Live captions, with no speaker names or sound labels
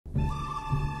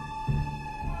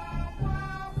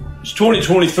It's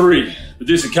 2023, but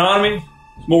this economy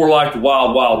is more like the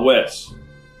wild, wild west.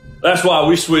 That's why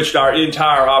we switched our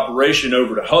entire operation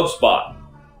over to HubSpot.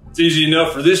 It's easy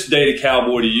enough for this data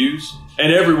cowboy to use,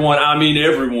 and everyone, I mean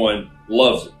everyone,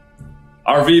 loves it.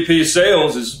 Our VP of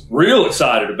Sales is real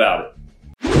excited about it.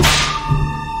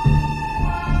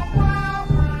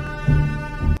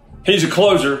 He's a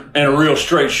closer and a real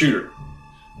straight shooter.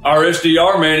 Our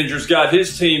SDR manager's got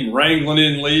his team wrangling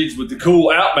in leads with the cool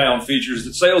outbound features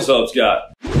that Sales Hub's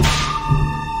got.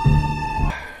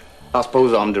 I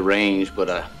suppose I'm deranged, but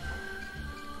I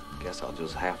guess I'll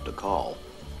just have to call.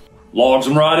 Logs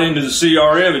them right into the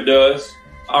CRM, it does.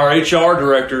 Our HR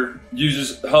director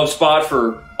uses HubSpot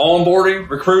for onboarding,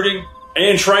 recruiting,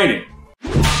 and training.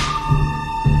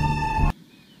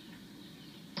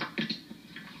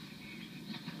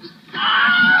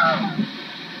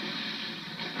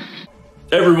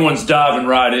 Everyone's diving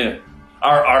right in.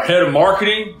 Our head of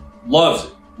marketing loves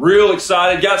it. Real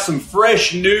excited. Got some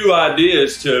fresh new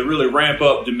ideas to really ramp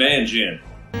up demand gen.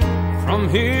 From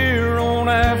here on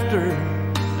after,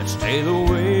 let's stay the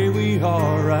way we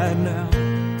are right now.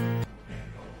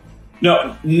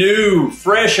 No, new,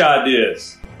 fresh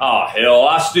ideas. Oh, hell,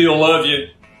 I still love you.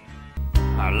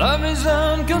 Our love is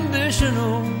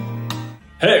unconditional.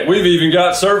 Heck, we've even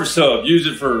got Service Hub. Use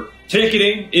it for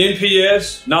ticketing,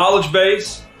 NPS, knowledge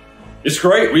base. It's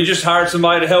great. We just hired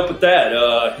somebody to help with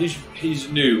that. He's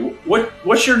new.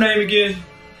 What's your name again?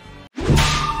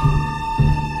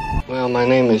 Well, my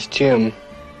name is Jim,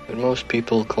 but most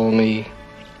people call me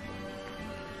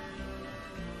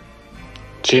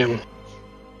Jim.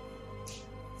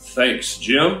 Thanks,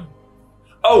 Jim.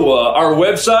 Oh, our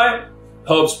website,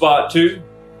 HubSpot 2,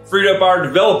 freed up our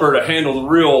developer to handle the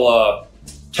real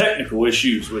technical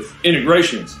issues with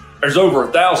integrations. There's over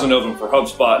 1,000 of them for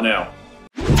HubSpot now.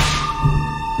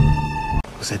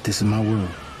 I said, this is my world.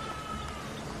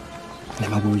 And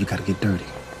in my world, you gotta get dirty.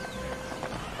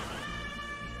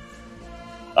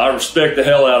 I respect the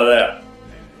hell out of that.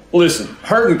 Listen,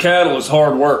 herding cattle is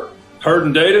hard work.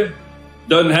 Herding data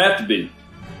doesn't have to be.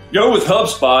 Go with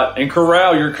HubSpot and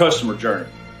corral your customer journey.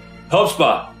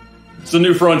 HubSpot, it's the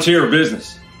new frontier of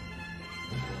business.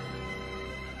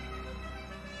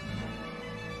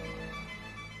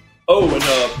 Oh,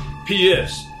 and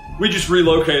P.S. We just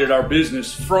relocated our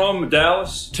business from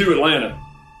Dallas to Atlanta.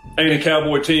 Ain't a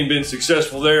Cowboy team been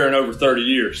successful there in over 30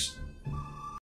 years.